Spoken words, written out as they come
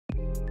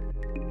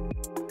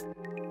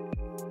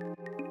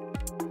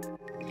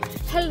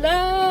Hello.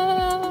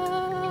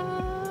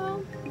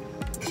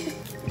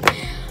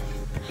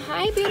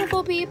 Hi,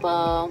 beautiful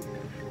people.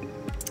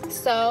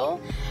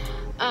 So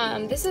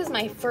this is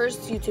my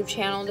first YouTube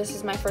channel. This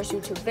is my first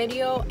YouTube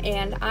video,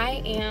 and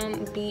I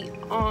am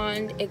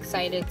beyond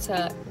excited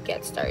to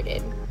get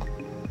started.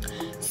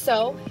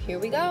 So here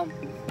we go.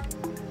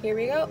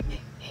 I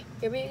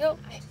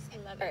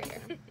love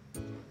it.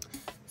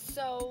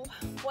 So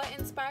what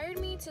inspired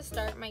me to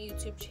start my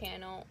YouTube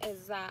channel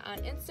is that on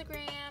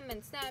Instagram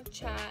and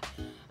Snapchat,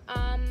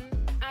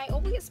 I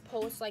always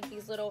post like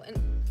these little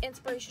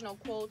inspirational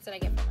quotes that I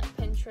get from like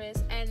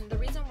Pinterest, and the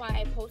reason why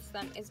I post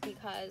them is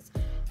because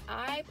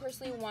I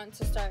personally want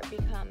to start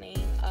becoming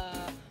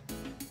a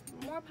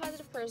more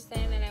positive person,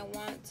 and I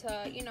want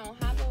to, you know,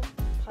 have a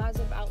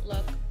positive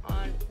outlook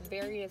on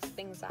various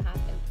things that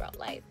happen throughout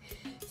life.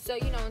 So,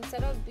 you know,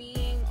 instead of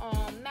being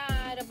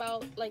mad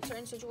about like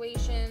certain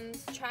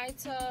situations, try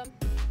to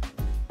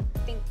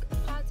think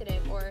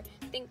positive or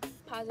think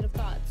positive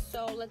thoughts.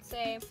 So let's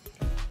say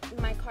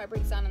my car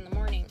breaks down in the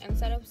morning.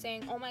 Instead of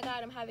saying, oh my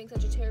god, I'm having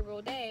such a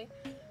terrible day,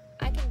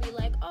 I can be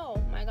like,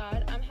 oh my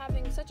god, I'm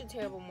having such a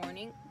terrible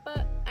morning,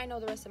 but I know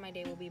the rest of my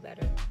day will be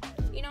better,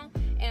 you know.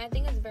 And I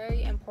think it's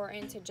very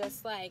important to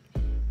just like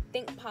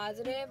think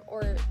positive,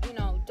 or, you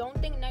know, don't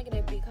think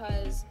negative,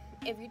 because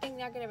if you think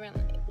negative,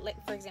 like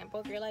for example,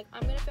 if you're like,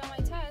 I'm gonna fail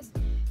my test,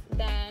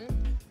 then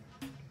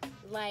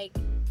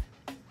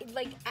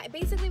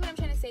basically what I'm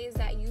trying to say is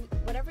that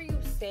whatever you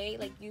say,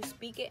 like, you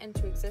speak it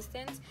into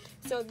existence.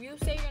 So if you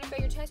say you're gonna fail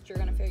your test, you're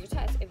gonna fail your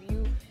test. If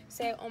you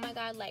say, oh my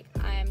god, like,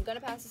 I'm gonna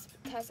pass this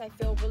test, I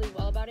feel really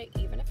well about it,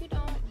 even if you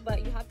don't,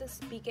 but you have to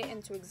speak it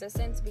into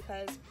existence,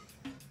 because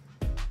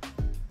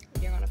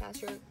you're gonna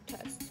pass your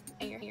test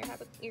and you're gonna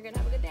have a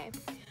good day.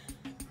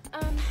 I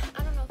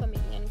don't know if I'm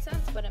making any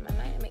sense, but in my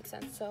mind it makes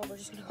sense, so we're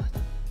just gonna go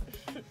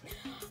with that.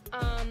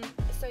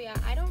 So yeah,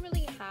 I don't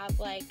really have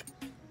like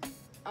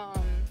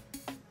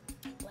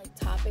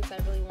topics I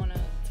really want to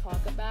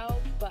talk about,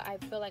 but I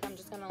feel like I'm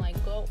just gonna like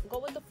go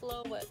with the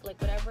flow, with like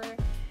whatever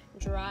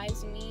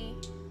drives me,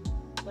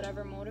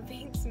 whatever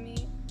motivates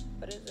me.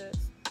 What is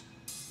this?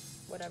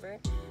 Whatever.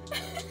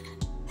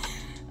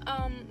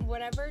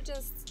 Whatever,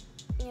 just,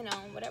 you know,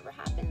 whatever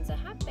happens, it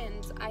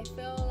happens. I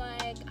feel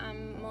like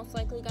I'm most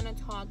likely gonna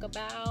talk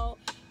about,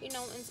 you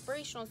know,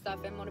 inspirational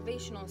stuff and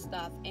motivational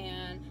stuff,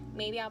 and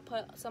maybe I'll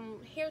put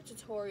some hair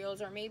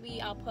tutorials, or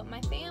maybe I'll put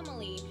my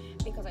family,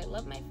 because I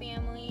love my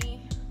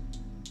family.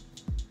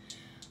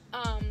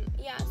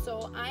 Yeah,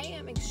 so I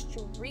am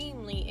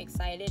extremely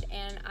excited,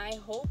 and I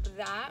hope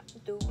that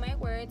through my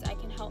words I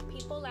can help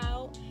people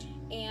out.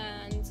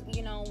 And,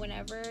 you know,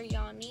 whenever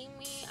y'all need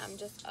me, I'm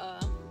just a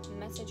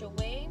message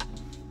away.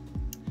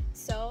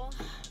 So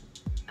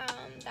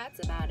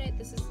that's about it.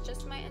 This is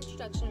just my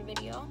introduction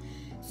video,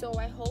 so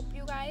I hope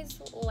you guys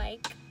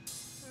like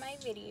my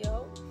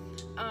video.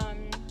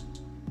 I'm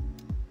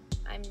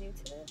new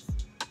to this,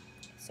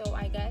 so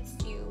I guess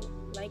you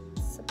like,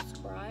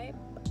 subscribe,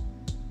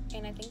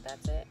 and I think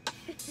that's it.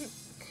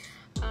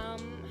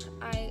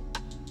 I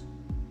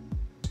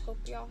hope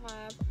y'all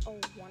have a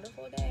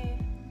wonderful day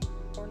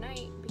or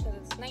night, because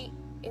it's night.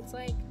 It's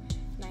like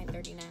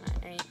 9:39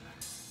 at night,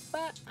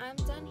 but I'm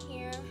done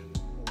here.